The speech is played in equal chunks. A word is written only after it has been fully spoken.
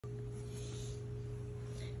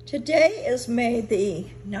Today is May the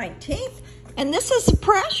 19th, and this is a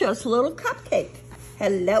precious little Cupcake.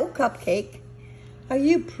 Hello, Cupcake. Are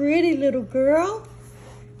you a pretty little girl?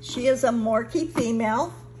 She is a Morkie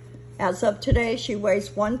female. As of today, she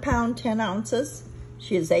weighs 1 pound, 10 ounces.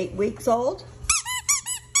 She is 8 weeks old.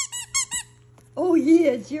 Oh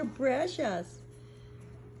yes, you're precious.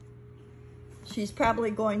 She's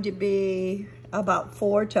probably going to be about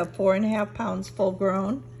 4 to 4.5 pounds full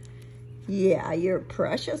grown. Yeah, you're a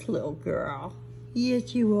precious little girl.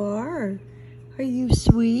 Yes, you are. Are you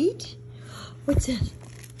sweet? What's that?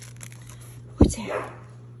 What's that?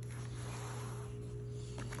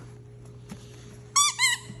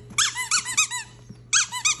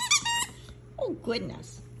 Oh,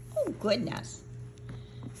 goodness. Oh, goodness.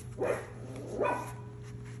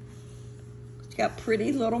 It's got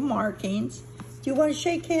pretty little markings. Do you want to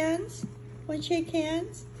shake hands? Want to shake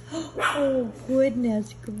hands? Oh,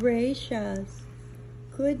 goodness gracious.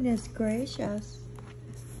 Goodness gracious.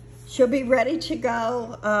 She'll be ready to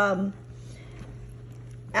go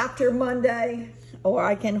after Monday, or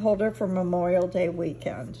I can hold her for Memorial Day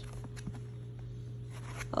weekend.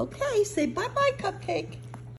 Okay, say bye-bye, Cupcake.